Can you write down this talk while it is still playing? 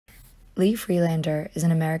Lee Friedlander is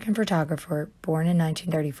an American photographer born in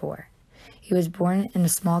 1934. He was born in a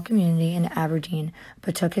small community in Aberdeen,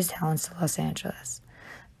 but took his talents to Los Angeles.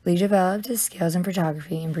 Lee developed his skills in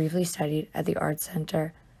photography and briefly studied at the Art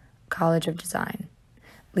Center College of Design.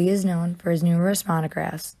 Lee is known for his numerous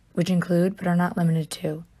monographs, which include, but are not limited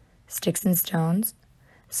to, Sticks and Stones,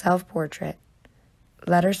 Self-Portrait,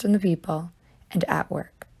 Letters from the People, and At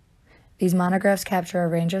Work. These monographs capture a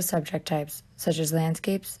range of subject types, such as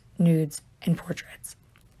landscapes, nudes, and portraits.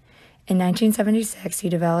 In 1976, he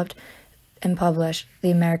developed and published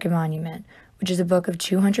The American Monument, which is a book of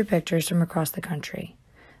 200 pictures from across the country.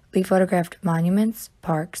 Lee photographed monuments,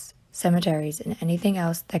 parks, cemeteries, and anything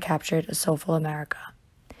else that captured a soulful America.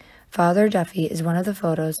 Father Duffy is one of the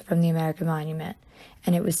photos from the American Monument,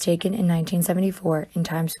 and it was taken in 1974 in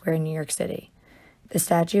Times Square, New York City. The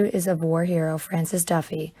statue is of war hero Francis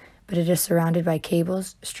Duffy, but it is surrounded by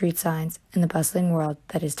cables, street signs, and the bustling world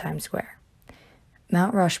that is Times Square.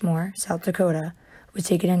 Mount Rushmore, South Dakota, was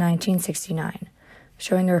taken in 1969,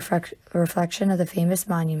 showing the reflection of the famous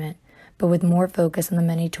monument, but with more focus on the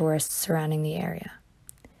many tourists surrounding the area.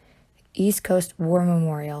 East Coast War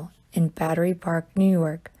Memorial in Battery Park, New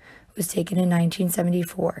York, was taken in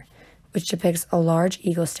 1974, which depicts a large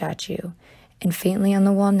eagle statue, and faintly on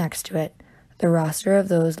the wall next to it, the roster of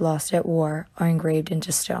those lost at war are engraved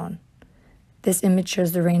into stone. This image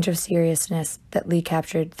shows the range of seriousness that Lee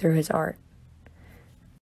captured through his art.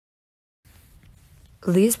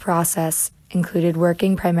 Lee's process included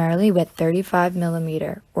working primarily with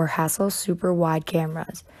 35mm or Hasselblad super wide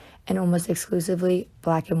cameras and almost exclusively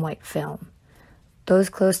black and white film. Those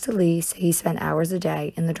close to Lee say he spent hours a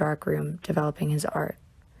day in the darkroom developing his art.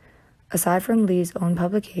 Aside from Lee's own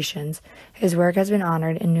publications, his work has been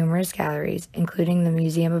honored in numerous galleries, including the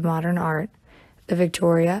Museum of Modern Art, the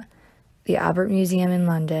Victoria, the Albert Museum in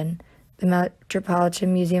London, the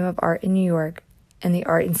Metropolitan Museum of Art in New York, and the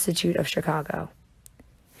Art Institute of Chicago.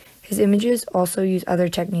 His images also use other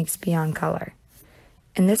techniques beyond color.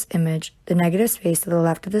 In this image, the negative space to the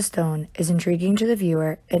left of the stone is intriguing to the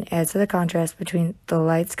viewer and adds to the contrast between the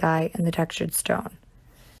light sky and the textured stone.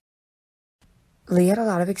 Lee had a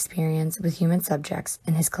lot of experience with human subjects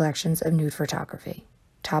in his collections of nude photography.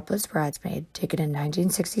 Topless Bridesmaid, taken in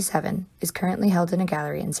 1967, is currently held in a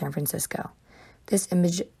gallery in San Francisco. This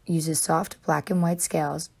image uses soft black and white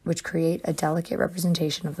scales, which create a delicate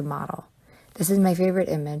representation of the model. This is my favorite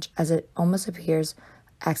image, as it almost appears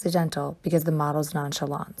accidental because of the model's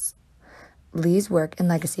nonchalance. Lee's work and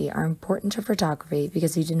legacy are important to photography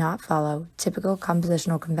because he did not follow typical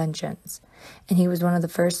compositional conventions, and he was one of the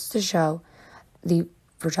first to show the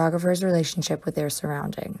photographer's relationship with their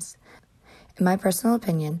surroundings. In my personal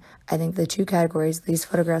opinion, I think the two categories Lee's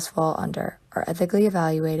photographs fall under are ethically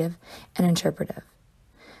evaluative and interpretive.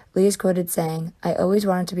 Lee is quoted saying, "I always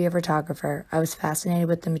wanted to be a photographer. I was fascinated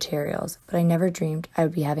with the materials, but I never dreamed I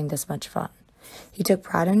would be having this much fun." He took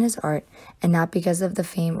pride in his art, and not because of the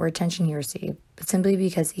fame or attention he received, but simply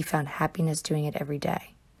because he found happiness doing it every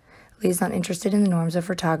day. Lee is not interested in the norms of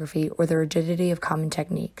photography or the rigidity of common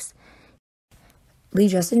techniques. Lee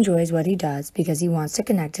just enjoys what he does because he wants to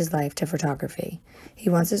connect his life to photography. He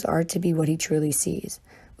wants his art to be what he truly sees,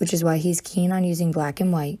 which is why he's keen on using black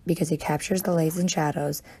and white because it captures the lights and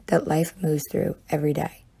shadows that life moves through every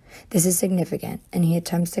day. This is significant, and he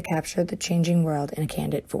attempts to capture the changing world in a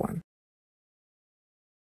candid form.